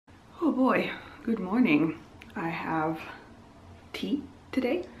Oh boy, good morning. I have tea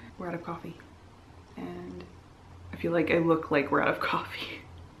today. We're out of coffee and I feel like I look like we're out of coffee.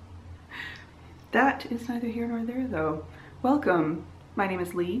 That is neither here nor there though. Welcome, my name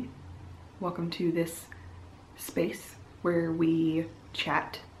is Lee. Welcome to this space where we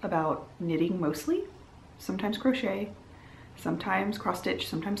chat about knitting mostly, sometimes crochet, sometimes cross stitch,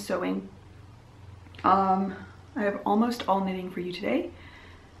 sometimes sewing. I have almost all knitting for you today.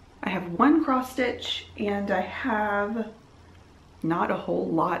 I have one cross stitch and I have not a whole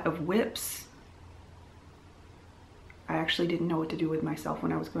lot of whips. I actually didn't know what to do with myself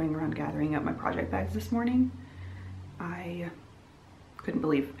when I was going around gathering up my project bags this morning. I couldn't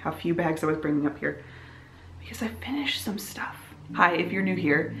believe how few bags I was bringing up here because I finished some stuff. Hi, if you're new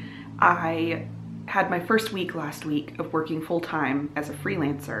here, I had my first week last week of working full-time as a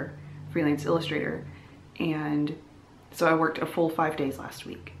freelance illustrator, and so I worked a full 5 days last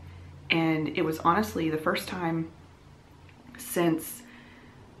week. And it was honestly the first time since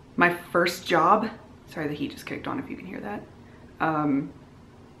my first job, sorry the heat just kicked on if you can hear that.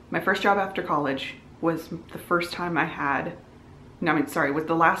 My first job after college was the first time was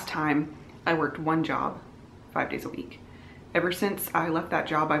the last time I worked one job 5 days a week. Ever since I left that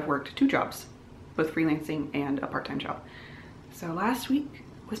job, I've worked 2 jobs, both freelancing and a part-time job. So last week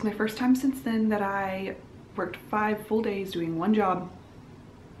was my first time since then that I worked 5 full days doing one job,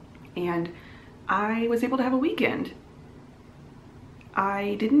 and I was able to have a weekend.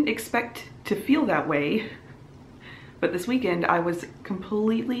 I didn't expect to feel that way, but this weekend I was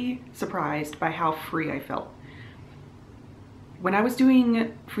completely surprised by how free I felt. When I was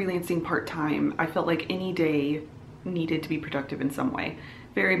doing freelancing part-time, I felt like any day needed to be productive in some way.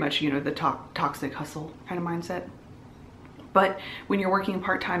 Very much, you know, the toxic hustle kind of mindset. But when you're working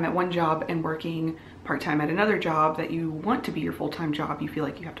part-time at one job and working part-time at another job that you want to be your full-time job, you feel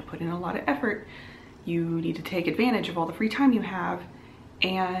like you have to put in a lot of effort. You need to take advantage of all the free time you have.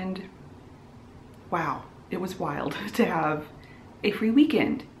 And wow, it was wild to have a free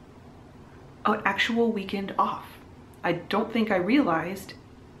weekend, an actual weekend off. I don't think I realized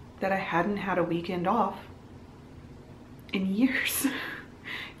that I hadn't had a weekend off in years.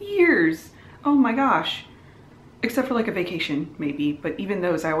 Years. Oh my gosh. Except for like a vacation, maybe. But even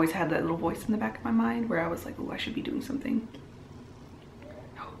those, I always had that little voice in the back of my mind where I was like, oh, I should be doing something.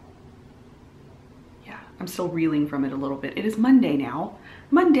 Oh. Yeah, I'm still reeling from it a little bit. It is Monday now.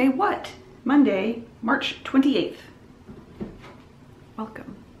 Monday what? Monday, March 28th.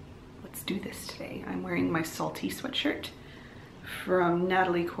 Welcome. Let's do this today. I'm wearing my salty sweatshirt from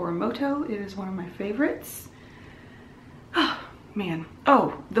Natalie Koromoto. It is one of my favorites. Oh, man.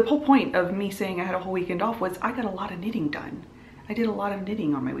 Oh, the whole point of me saying I had a whole weekend off was I got a lot of knitting done. I did a lot of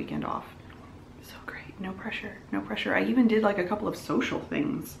knitting on my weekend off. So great. No pressure. No pressure. I even did like a couple of social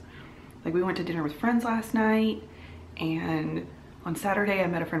things. Like we went to dinner with friends last night, and on Saturday I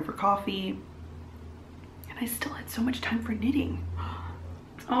met a friend for coffee, and I still had so much time for knitting.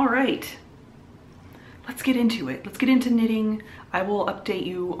 All right. Let's get into it. Let's get into knitting. I will update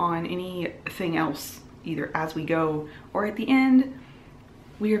you on anything else either as we go or at the end.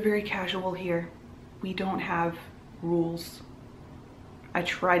 We are very casual here. We don't have rules. I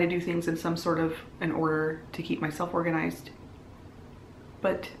try to do things in some sort of an order to keep myself organized,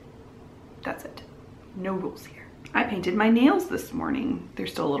 but that's it. No rules here. I painted my nails this morning. They're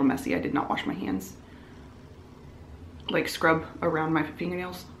still a little messy. I did not wash my hands. Like scrub around my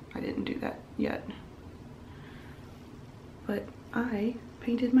fingernails. I didn't do that yet. But I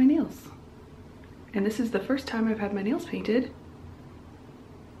painted my nails. And this is the first time I've had my nails painted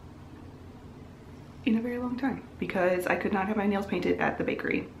in a very long time because I could not have my nails painted at the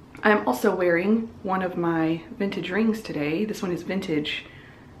bakery. I'm also wearing one of my vintage rings today. This one is vintage,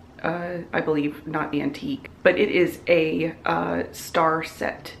 I believe, not antique, but it is a star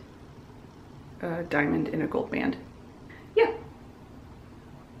set diamond in a gold band. Yeah,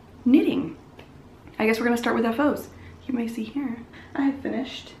 knitting. I guess we're gonna start with FOs. You may see here, I have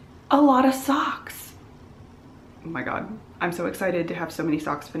finished a lot of socks. Oh my God, I'm so excited to have so many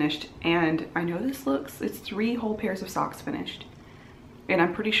socks finished. And I know it's 3 whole pairs of socks finished. And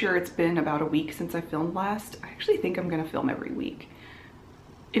I'm pretty sure it's been about a week since I filmed last. I actually think I'm gonna film every week,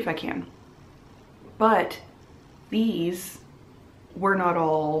 if I can. But these were not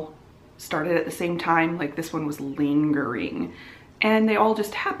all started at the same time. Like this one was lingering. And they all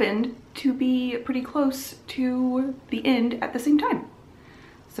just happened to be pretty close to the end at the same time.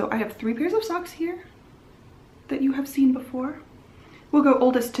 So I have 3 pairs of socks here that you have seen before. We'll go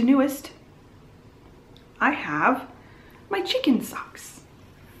oldest to newest. I have my chicken socks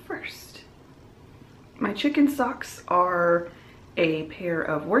first. My chicken socks are a pair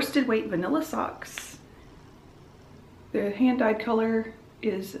of worsted weight vanilla socks. The hand-dyed color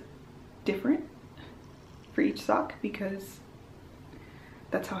is different for each sock because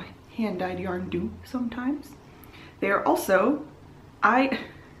that's how hand-dyed yarn do sometimes. They are also, I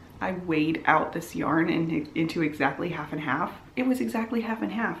weighed out this yarn into exactly half and half. It was exactly half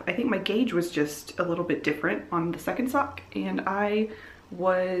and half. I think my gauge was just a little bit different on the second sock, and I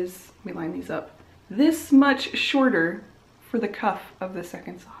was, let me line these up, this much shorter for the cuff of the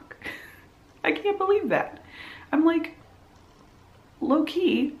second sock. I can't believe that. I'm like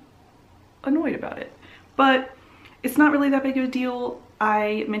low-key annoyed about it, but it's not really that big of a deal.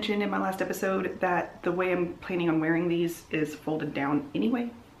 I mentioned in my last episode that the way I'm planning on wearing these is folded down anyway,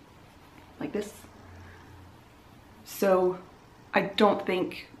 like this. So I don't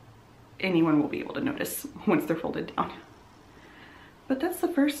think anyone will be able to notice once they're folded down. But that's the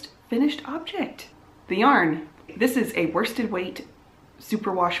first finished object. The yarn. This is a worsted weight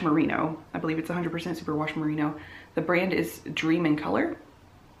superwash merino. I believe it's 100% superwash merino. The brand is Dream in Color,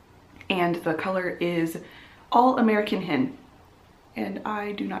 and the color is All American Hen. And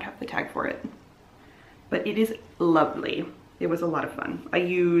I do not have the tag for it, but it is lovely. It was a lot of fun. I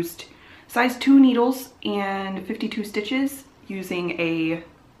used size 2 needles and 52 stitches using a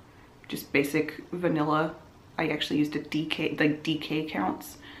just basic vanilla. I actually used a DK, like DK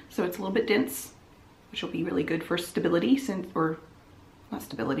counts, so it's a little bit dense, which will be really good for stability, or not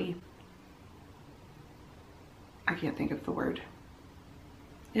stability. I can't think of the word.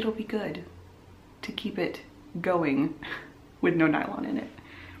 It'll be good to keep it going with no nylon in it.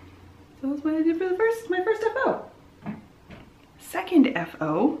 So that's what I did for my first FO. Second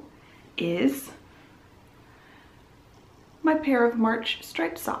FO is my pair of March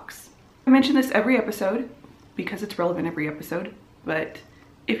striped socks. I mention this every episode because it's relevant every episode, but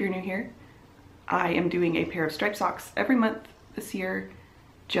if you're new here, I am doing a pair of striped socks every month this year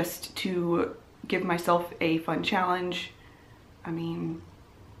just to give myself a fun challenge. I mean,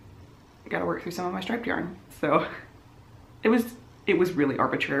 I gotta work through some of my striped yarn, so it was really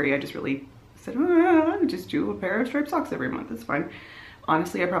arbitrary. I just really said, oh, I'll just do a pair of striped socks every month. It's fine.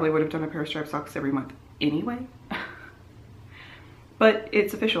 Honestly, I probably would have done a pair of striped socks every month anyway. But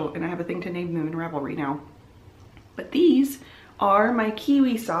it's official, and I have a thing to name them in Ravelry now. But these are my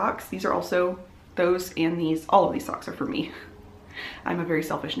kiwi socks. These are also those, and these, all of these socks are for me. I'm a very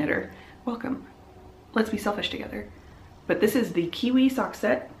selfish knitter. Welcome. Let's be selfish together. But this is the kiwi sock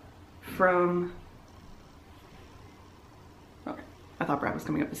set from, okay, I thought Brad was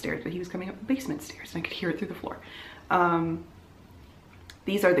coming up the stairs, but he was coming up the basement stairs and I could hear it through the floor.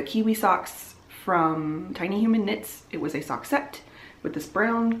 These are the kiwi socks from Tiny Human Knits. It was a sock set with this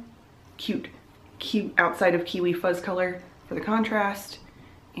brown, cute outside of kiwi fuzz color for the contrast.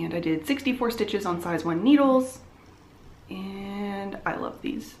 And I did 64 stitches on size 1 needles. And I love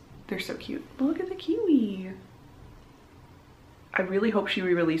these. They're so cute. Look at the kiwi. I really hope she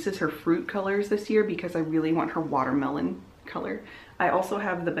re-releases her fruit colors this year because I really want her watermelon color. I also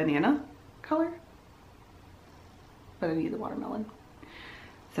have the banana color, but I need the watermelon.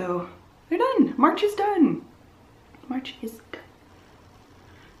 So they're done. March is done. March is done.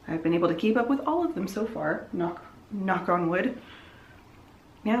 I've been able to keep up with all of them so far. Knock on wood.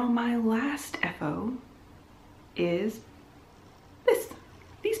 Now my last FO is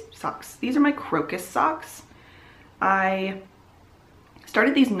these socks. These are my crocus socks. I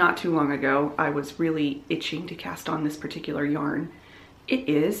started these not too long ago. I was really itching to cast on this particular yarn. It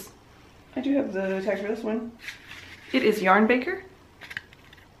is, I do have the tag for this one. It is Yarn Baker.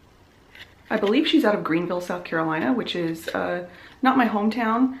 I believe she's out of Greenville, South Carolina, which is not my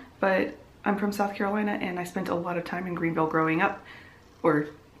hometown, but I'm from South Carolina and I spent a lot of time in Greenville growing up, or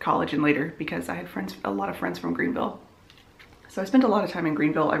college and later, because I had a lot of friends from Greenville. So I spent a lot of time in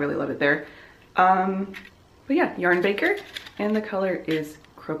Greenville. I really love it there. But yeah, Yarn Baker, and the color is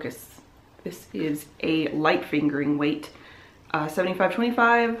Crocus. This is a light fingering weight,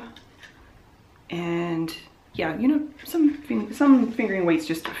 75/25, and yeah, you know, some fingering weights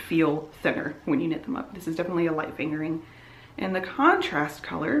just feel thinner when you knit them up. This is definitely a light fingering. And the contrast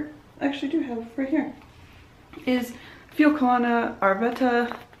color, I actually do have right here, is Fiocana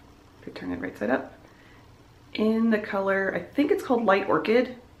Arvetta. Could turn it right side up. In the color, I think it's called Light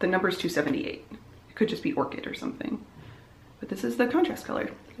Orchid. The number is 278. It could just be Orchid or something. But this is the contrast color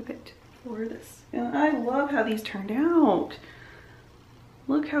I picked for this. And I love how these turned out.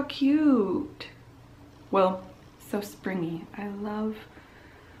 Look how cute. Well, so springy. I love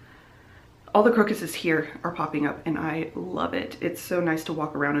all the crocuses here are popping up and I love it. It's so nice to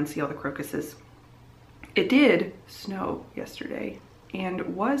walk around and see all the crocuses. It did snow yesterday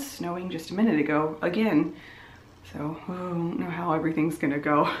and was snowing just a minute ago. Again, So I don't know how everything's gonna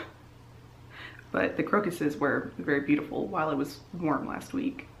go. But the crocuses were very beautiful while it was warm last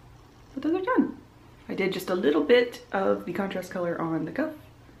week. But those are done. I did just a little bit of the contrast color on the cuff,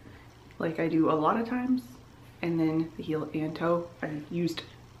 like I do a lot of times. And then the heel and toe, I used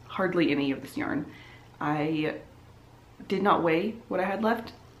hardly any of this yarn. I did not weigh what I had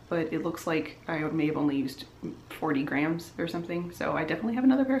left, but it looks like I may have only used 40 grams or something. So I definitely have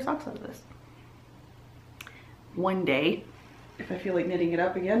another pair of socks out of this. One day, if I feel like knitting it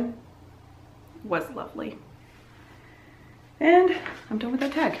up again, was lovely. And I'm done with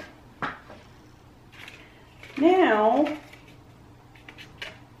that tag. Now, I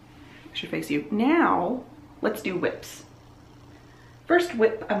should face you. Now, let's do whips. First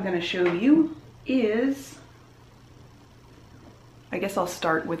whip I'm gonna show you is, I guess I'll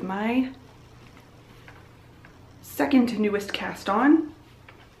start with my second newest cast on.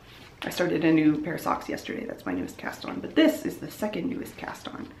 I started a new pair of socks yesterday. That's my newest cast on, but this is the second newest cast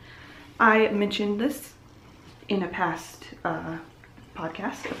on. I mentioned this in a past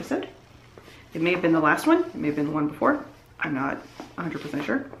podcast episode. It may have been the last one. It may have been the one before. I'm not 100%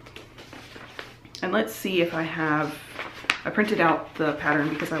 sure. And let's see if I printed out the pattern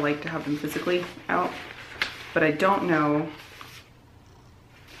because I like to have them physically out, but I don't know.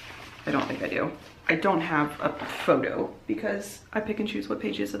 I don't think I do. I don't have a photo because I pick and choose what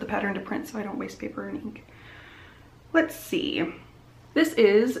pages of the pattern to print so I don't waste paper and ink. Let's see. This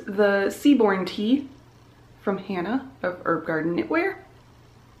is the Seaborn tee from Hannah of Herb Garden Knitwear.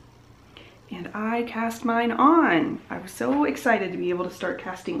 And I cast mine on. I was so excited to be able to start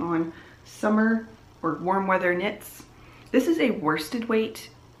casting on summer or warm weather knits. This is a worsted weight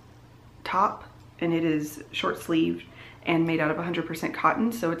top, and it is short sleeved and made out of 100%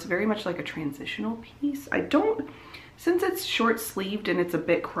 cotton, so it's very much like a transitional piece. Since it's short sleeved and it's a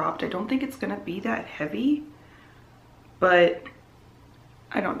bit cropped, I don't think it's gonna be that heavy, but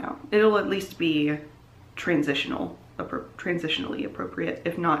I don't know. It'll at least be transitionally appropriate,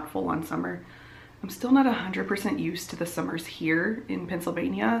 if not full on summer. I'm still not 100% used to the summers here in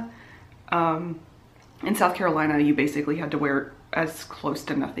Pennsylvania. In South Carolina, you basically had to wear as close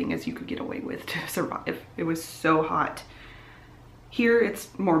to nothing as you could get away with to survive. It was so hot. Here, it's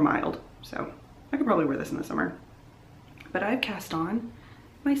more mild, so I could probably wear this in the summer. But I've cast on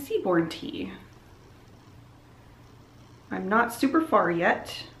my Seaborn tee. I'm not super far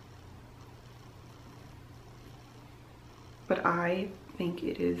yet, but I think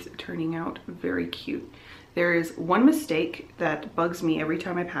it is turning out very cute. There is one mistake that bugs me every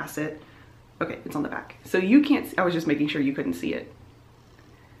time I pass it. Okay, it's on the back. So you can't see, I was just making sure you couldn't see it.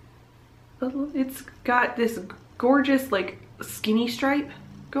 But it's got this gorgeous like skinny stripe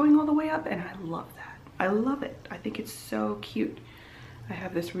going all the way up, and I love that. I love it. I think it's so cute. I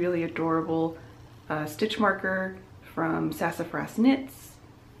have this really adorable stitch marker from Sassafras Knits.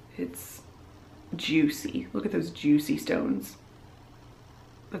 It's juicy. Look at those juicy stones.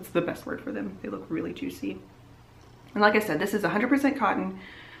 That's the best word for them. They look really juicy. And like I said, this is 100% cotton,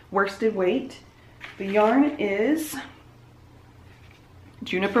 worsted weight. The yarn is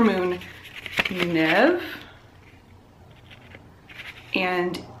Juniper Moon Neve,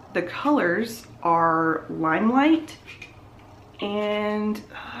 and the colors are Limelight and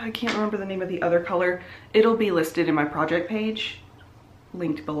I can't remember the name of the other color. It'll be listed in my project page,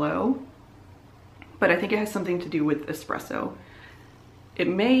 linked below, but I think it has something to do with espresso.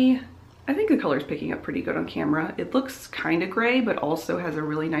 I think the color's picking up pretty good on camera. It looks kind of gray, but also has a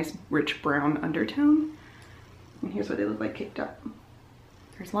really nice rich brown undertone. And here's what they look like kicked up.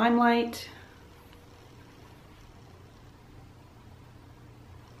 There's Limelight.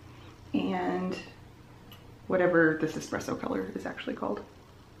 And whatever this espresso color is actually called.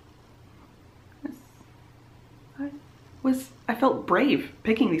 I felt brave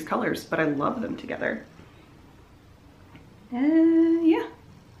picking these colors, but I love them together. And yeah,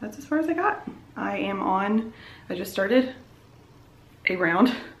 that's as far as I got. I just started a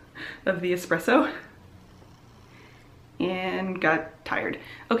round of the espresso and got tired.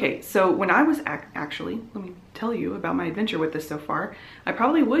 Okay, so when I was actually, let me tell you about my adventure with this so far. I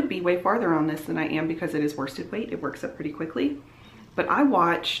probably would be way farther on this than I am because it is worsted weight. It works up pretty quickly. But I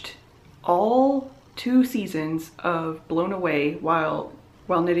watched all 2 seasons of Blown Away while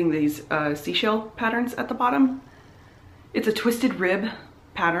knitting these seashell patterns at the bottom. It's a twisted rib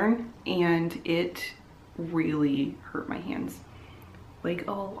pattern and it really hurt my hands, like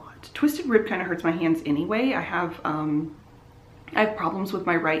a lot. Twisted rib kind of hurts my hands anyway. I have problems with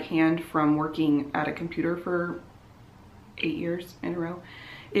my right hand from working at a computer for 8 years in a row.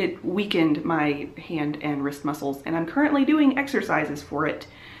 It weakened my hand and wrist muscles, and I'm currently doing exercises for it,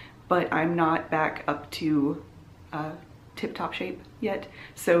 but I'm not back up to tip-top shape yet.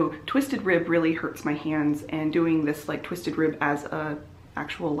 So twisted rib really hurts my hands, and doing this like twisted rib as a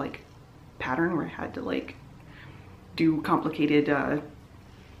actual like pattern where I had to like do complicated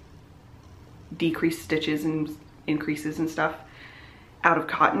decreased stitches and increases and stuff out of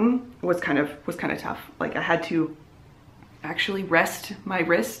cotton was kind of tough. Like I had to actually rest my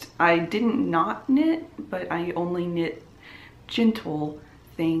wrist. I didn't not knit, but I only knit gentle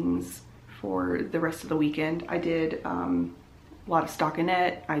things for the rest of the weekend. I did a lot of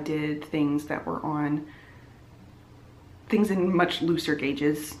stockinette. I did things that were on things in much looser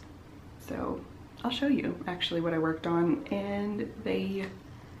gauges. So I'll show you actually what I worked on, and they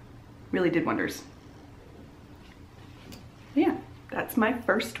really did wonders. Yeah, that's my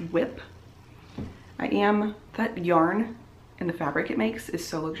first whip. That yarn and the fabric it makes is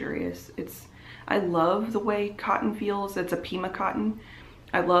so luxurious. I love the way cotton feels. It's a Pima cotton.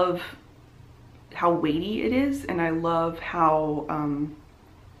 I love how weighty it is, and I love how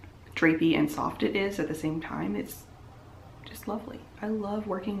drapey and soft it is at the same time. It's just lovely. I love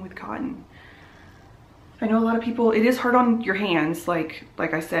working with cotton. I know a lot of people, it is hard on your hands. Like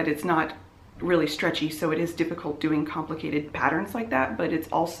I said, it's not really stretchy, so it is difficult doing complicated patterns like that, but it's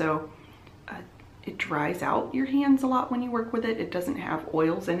also, it dries out your hands a lot when you work with it. It doesn't have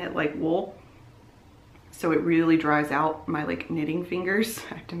oils in it like wool. So it really dries out my like knitting fingers.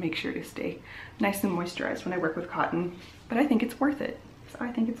 I have to make sure to stay nice and moisturized when I work with cotton, but I think it's worth it. So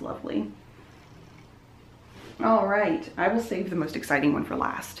I think it's lovely. All right, I will save the most exciting one for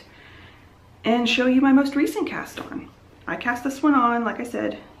last and show you my most recent cast on. I cast this one on, like I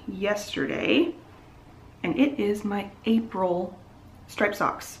said, yesterday, and it is my April striped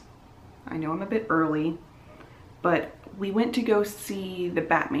socks. I know I'm a bit early, but we went to go see the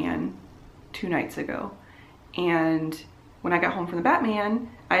Batman 2 nights ago. And when I got home from the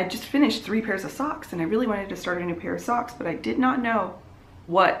Batman, I had just finished 3 pairs of socks, and I really wanted to start a new pair of socks, but I did not know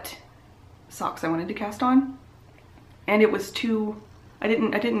what socks I wanted to cast on. And it was I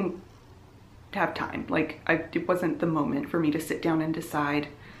didn't have time. Like it wasn't the moment for me to sit down and decide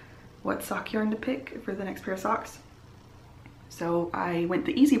what sock yarn to pick for the next pair of socks. So I went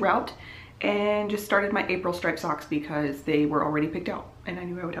the easy route and just started my April striped socks because they were already picked out and I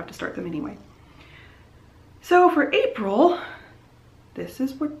knew I would have to start them anyway. So for April, this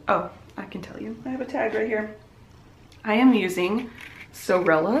is what, oh, I can tell you. I have a tag right here. I am using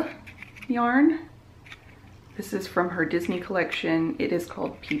Sorella yarn. This is from her Disney collection. It is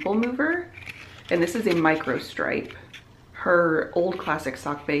called People Mover, and this is a micro stripe. Her old classic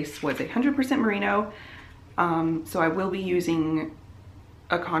sock base was 100% merino. So I will be using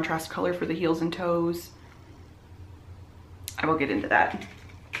a contrast color for the heels and toes. I will get into that.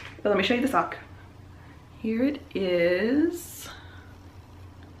 But let me show you the sock. Here it is.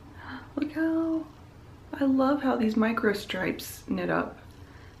 Look how, I love how these micro stripes knit up.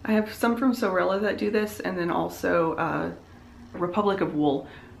 I have some from Sorella that do this, and then also Republic of Wool.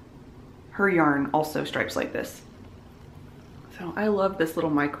 Her yarn also stripes like this. So I love this little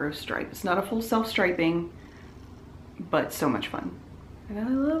micro stripe. It's not a full self-striping, but so much fun. And I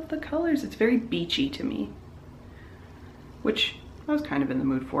love the colors. It's very beachy to me, which I was kind of in the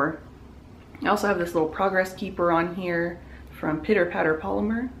mood for. I also have this little progress keeper on here from Pitter Patter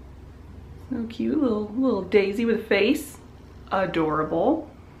Polymer. So cute, little daisy with a face. Adorable.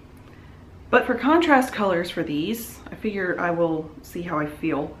 But for contrast colors for these, I figure I will see how I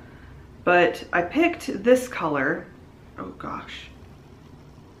feel. But I picked this color. Oh gosh.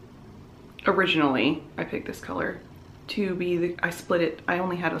 Originally, I picked this color to be I split it. I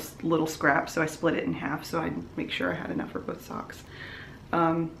only had a little scrap, so I split it in half so I'd make sure I had enough for both socks.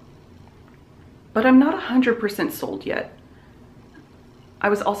 But I'm not 100% sold yet. I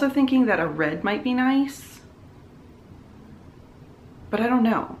was also thinking that a red might be nice, but I don't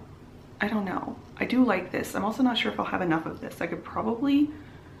know. I don't know. I do like this. I'm also not sure if I'll have enough of this. I could probably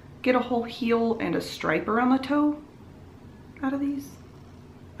get a whole heel and a stripe around the toe out of these.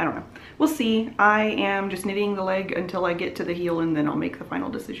 I don't know. We'll see. I am just knitting the leg until I get to the heel, and then I'll make the final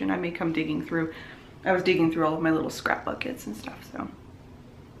decision. I may come digging through. I was digging through all of my little scrap buckets and stuff, so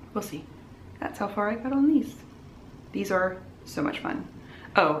we'll see. That's how far I got on these. These are so much fun.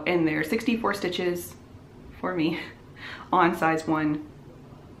 Oh, and they're 64 stitches for me on size 1,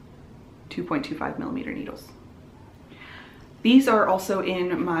 2.25 millimeter needles. These are also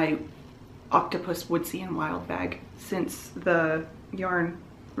in my Octopus Woodsy and Wild bag. Since the yarn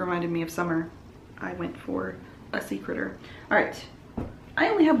reminded me of summer, I went for a sea critter. All right, I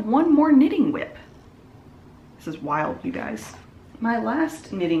only have one more knitting whip. This is wild, you guys. My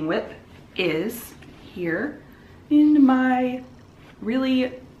last knitting whip is here in my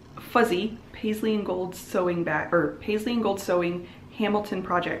really fuzzy paisley and gold sewing bag, or paisley and gold sewing Hamilton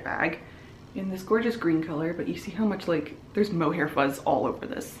project bag in this gorgeous green color, but you see how much like there's mohair fuzz all over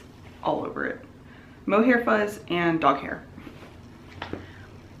this, all over it. Mohair fuzz and dog hair.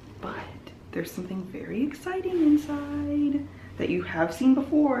 But there's something very exciting inside that you have seen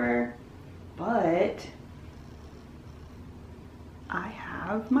before, but I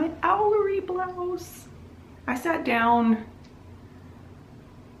have my owlery blouse. I sat down.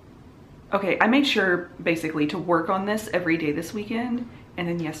 Okay, I made sure basically to work on this every day this weekend. And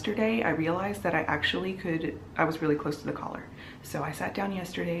then yesterday I realized that I actually could, I was really close to the collar. So I sat down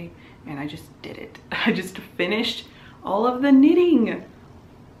yesterday and I just did it. I just finished all of the knitting.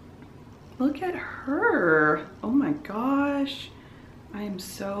 Look at her. Oh my gosh. I am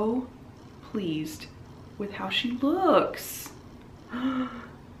so pleased with how she looks.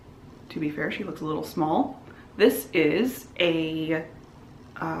 To be fair, she looks a little small. This is a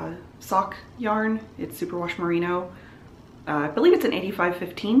sock yarn. It's superwash merino. I believe it's an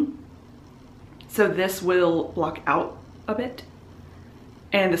 85-15. So this will block out a bit.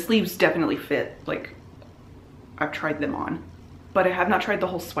 And the sleeves definitely fit. Like, I've tried them on, but I have not tried the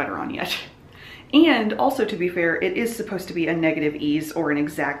whole sweater on yet. And also, to be fair, it is supposed to be a negative ease or an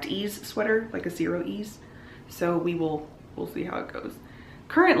exact ease sweater, like a 0 ease. So we'll see how it goes.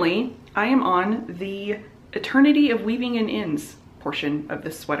 Currently, I am on the Eternity of Weaving in Ends portion of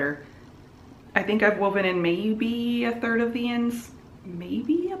this sweater. I think I've woven in maybe a third of the ends,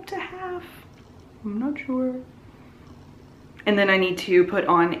 maybe up to half. I'm not sure. And then I need to put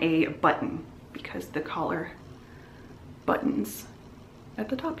on a button because the collar buttons at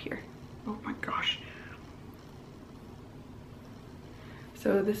the top here. Oh my gosh.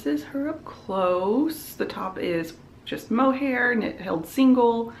 So this is her up close. The top is just mohair, knit held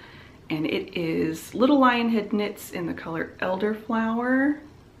single, and it is Little Lionhead knits in the color Elderflower.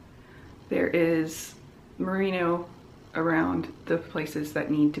 There is merino around the places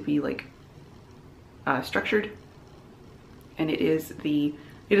that need to be like structured. And it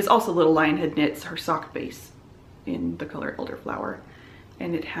is also Little Lionhead knits, her sock base in the color Elderflower.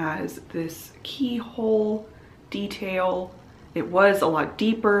 And it has this keyhole detail. It was a lot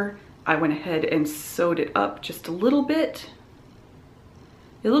deeper. I went ahead and sewed it up just a little bit.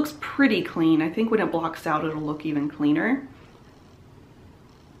 It looks pretty clean. I think when it blocks out, it'll look even cleaner.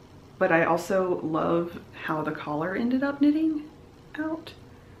 But I also love how the collar ended up knitting out.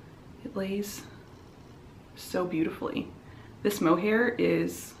 It lays so beautifully. This mohair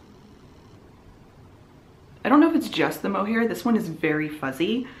is, I don't know if it's just the mohair. This one is very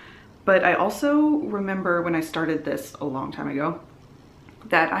fuzzy, but I also remember when I started this a long time ago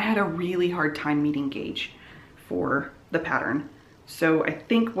that I had a really hard time meeting gauge for the pattern. So I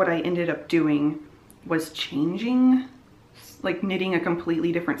think what I ended up doing was changing, like knitting a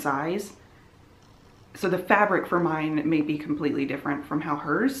completely different size. So the fabric for mine may be completely different from how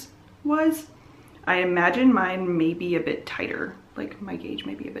hers was. I imagine mine may be a bit tighter, like my gauge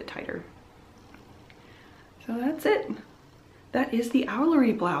may be a bit tighter. So that's it. That is the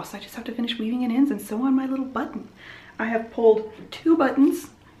owlery blouse. I just have to finish weaving in ends and sew on my little button. I have pulled 2 buttons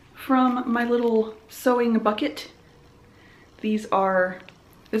from my little sewing bucket. These are,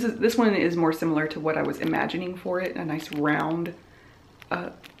 this one is more similar to what I was imagining for it, a nice round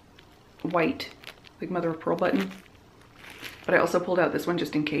white, like mother of pearl button. But I also pulled out this one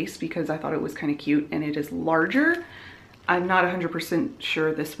just in case because I thought it was kind of cute, and it is larger. I'm not 100%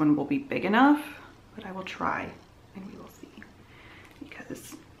 sure this one will be big enough, but I will try and we will see,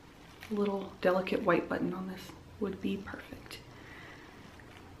 because a little delicate white button on this would be perfect.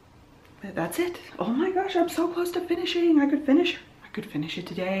 But that's it. Oh my gosh, I'm so close to finishing. I could finish it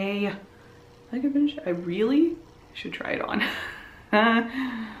today. I could finish it. I really should try it on.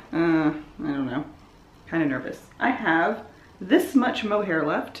 I don't know. Kind of nervous. I have this much mohair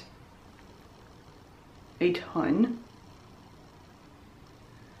left. A ton.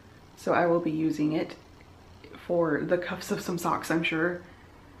 So I will be using it for the cuffs of some socks, I'm sure.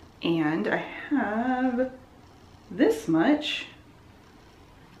 And I have this much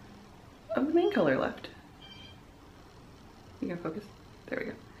of the main color left. You can focus. There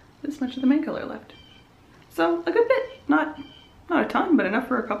we go. This much of the main color left. So a good bit. Not a ton, but enough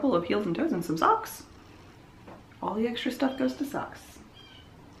for a couple of heels and toes and some socks. All the extra stuff goes to socks.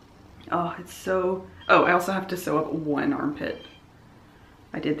 Oh, it's so... Oh, I also have to sew up one armpit.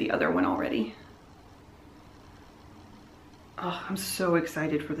 I did the other one already. Oh, I'm so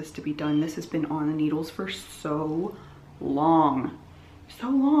excited for this to be done. This has been on the needles for so long. So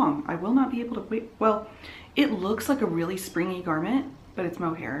long. I will not be able to wait. Well, it looks like a really springy garment, but it's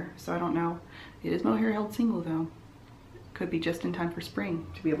mohair, so I don't know. It is mohair held single though. could be just in time for spring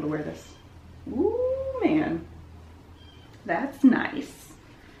to be able to wear this. Ooh, man, that's nice.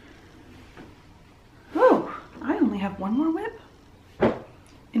 Oh, I only have one more whip,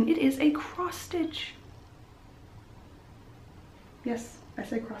 and it is a cross stitch. Yes, I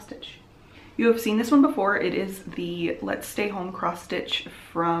say cross stitch. You have seen this one before. It is the Let's Stay Home cross stitch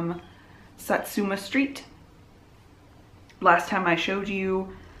from Satsuma Street. Last time I showed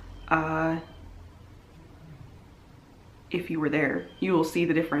you, if you were there, you will see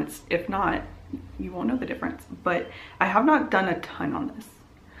the difference. If not, you won't know the difference. But I have not done a ton on this.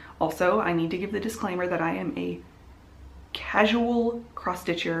 Also, I need to give the disclaimer that I am a casual cross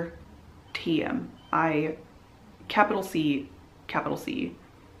stitcher TM. Capital C,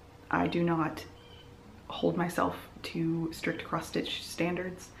 I do not hold myself to strict cross stitch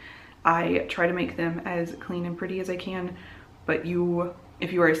standards. I try to make them as clean and pretty as I can, but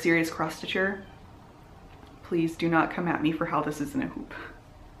if you are a serious cross stitcher, please do not come at me for how this isn't a hoop.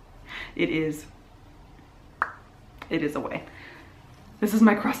 It is a way. This is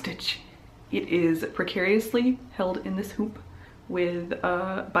my cross stitch. It is precariously held in this hoop with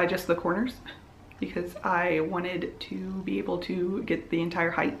by just the corners, because I wanted to be able to get the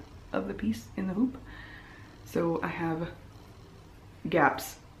entire height of the piece in the hoop. So I have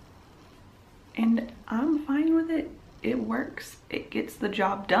gaps, and I'm fine with it. It works. It gets the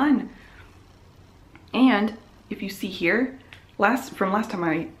job done. And if you see here, from last time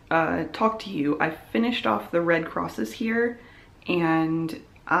I talked to you, I finished off the red crosses here, and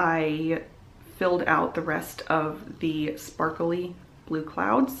I filled out the rest of the sparkly blue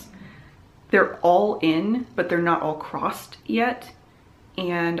clouds. They're all in, but they're not all crossed yet.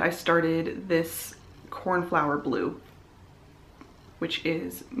 And I started this cornflower blue, which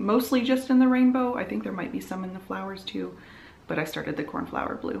is mostly just in the rainbow. I think there might be some in the flowers too, but I started the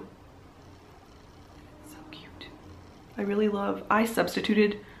cornflower blue. So cute. I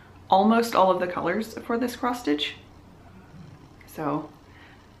substituted almost all of the colors for this cross stitch. So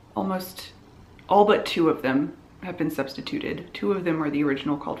almost all but 2 of them have been substituted. 2 of them are the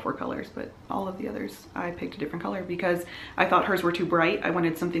original called for colors, but all of the others I picked a different color because I thought hers were too bright. I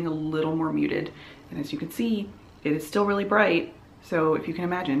wanted something a little more muted. And as you can see, it is still really bright. So if you can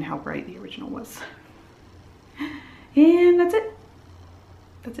imagine how bright the original was. And that's it.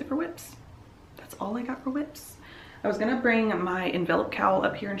 That's it for whips. That's all I got for whips. I was gonna bring my envelope cowl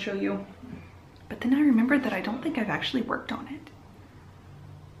up here and show you, but then I remembered that I don't think I've actually worked on it.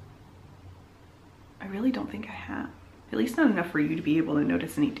 I really don't think I have. At least not enough for you to be able to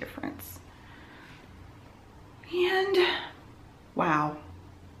notice any difference. And wow,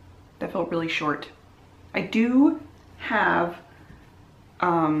 that felt really short. I do have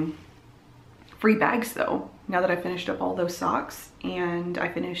free bags though, now that I finished up all those socks, and I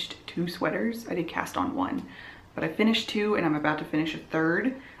finished 2 sweaters. I did cast on 1, but I finished 2 and I'm about to finish a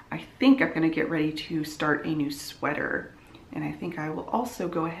 3rd. I think I'm gonna get ready to start a new sweater. And I think I will also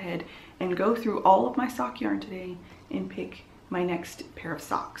go ahead and go through all of my sock yarn today and pick my next pair of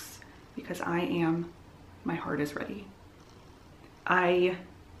socks, because my heart is ready. I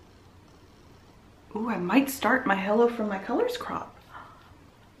might start my Hello from My Colors crop.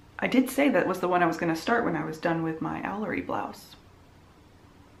 I did say that was the one I was gonna start when I was done with my owlery blouse.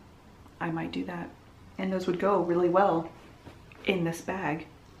 I might do that. And those would go really well in this bag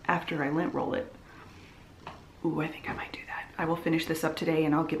after I lint roll it. Ooh, I think I might do that. I will finish this up today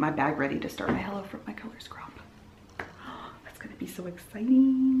and I'll get my bag ready to start my Hello from My Colors crop. That's gonna be so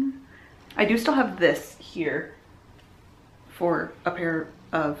exciting. I do still have this here for a pair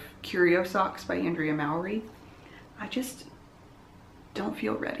of Curio socks by Andrea Mowry. I just don't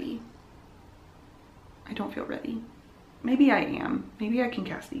feel ready. I don't feel ready. Maybe I am. Maybe I can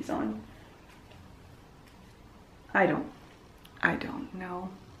cast these on. I don't know.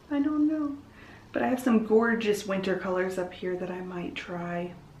 I don't know. But I have some gorgeous winter colors up here that I might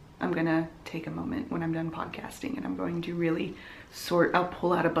try. I'm gonna take a moment when I'm done podcasting and I'm going to really I'll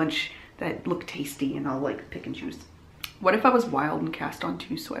pull out a bunch that look tasty and I'll like pick and choose. What if I was wild and cast on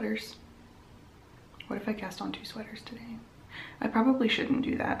 2 sweaters? What if I cast on 2 sweaters today? I probably shouldn't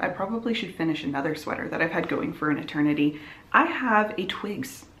do that. I probably should finish another sweater that I've had going for an eternity. I have a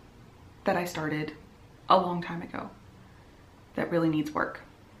twigs that I started a long time ago that really needs work.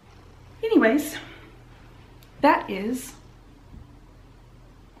 Anyways, that is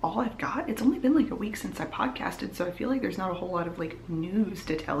all I've got. It's only been like a week since I podcasted, so I feel like there's not a whole lot of like news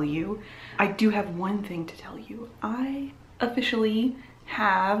to tell you. I do have one thing to tell you. I officially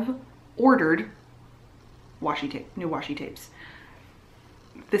have ordered new washi tapes.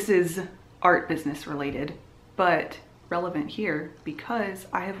 This is art business related, but relevant here because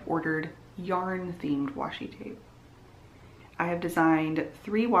I have ordered yarn themed washi tape. I have designed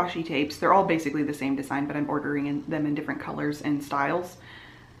 3 washi tapes. They're all basically the same design, but I'm ordering them in different colors and styles.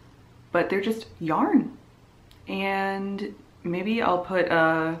 But they're just yarn. And maybe I'll put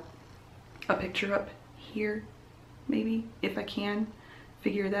a picture up here, maybe, if I can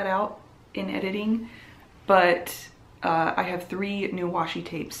figure that out in editing. But I have 3 new washi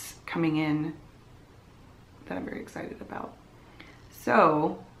tapes coming in that I'm very excited about.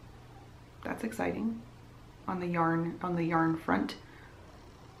 So that's exciting on the yarn front.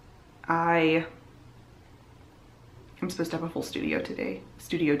 I am supposed to have a full studio day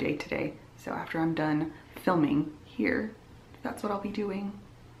today. So after I'm done filming here, that's what I'll be doing.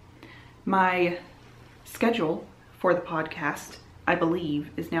 My schedule for the podcast, I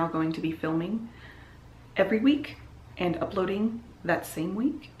believe, is now going to be filming every week and uploading that same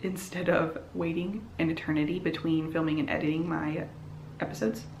week instead of waiting an eternity between filming and editing my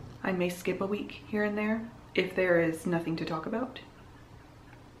episodes. I may skip a week here and there if there is nothing to talk about,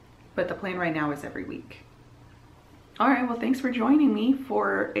 but the plan right now is every week. All right, well, thanks for joining me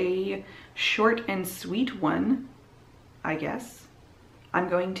for a short and sweet one, I guess. I'm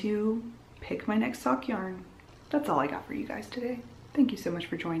going to pick my next sock yarn. That's all I got for you guys today. Thank you so much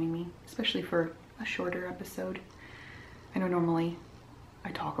for joining me, especially for a shorter episode. I know normally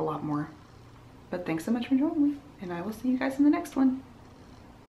I talk a lot more, but thanks so much for joining me, and I will see you guys in the next one.